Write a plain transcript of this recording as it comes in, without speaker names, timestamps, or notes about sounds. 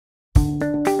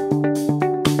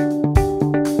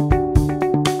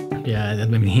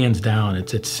hands down,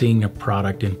 it's seeing a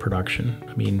product in production.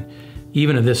 I mean,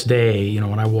 even to this day, you know,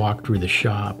 when I walk through the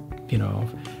shop, you know,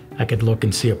 I could look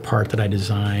and see a part that I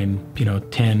designed, you know,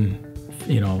 10,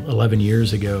 11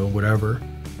 years ago, whatever,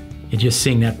 and just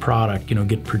seeing that product, you know,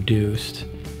 get produced.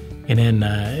 And then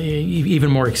even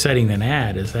more exciting than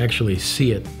that is actually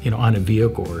see it, you know, on a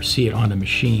vehicle or see it on a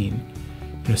machine.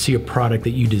 You know, see a product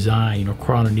that you design, you know,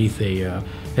 crawl underneath a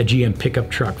GM pickup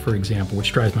truck, for example,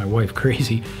 which drives my wife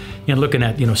crazy. You know, looking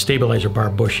at, you know, stabilizer bar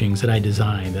bushings that I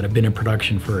designed that have been in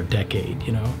production for a decade,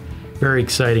 you know. Very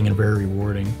exciting and very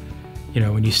rewarding, you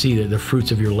know, when you see the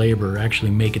fruits of your labor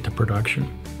actually make it to production.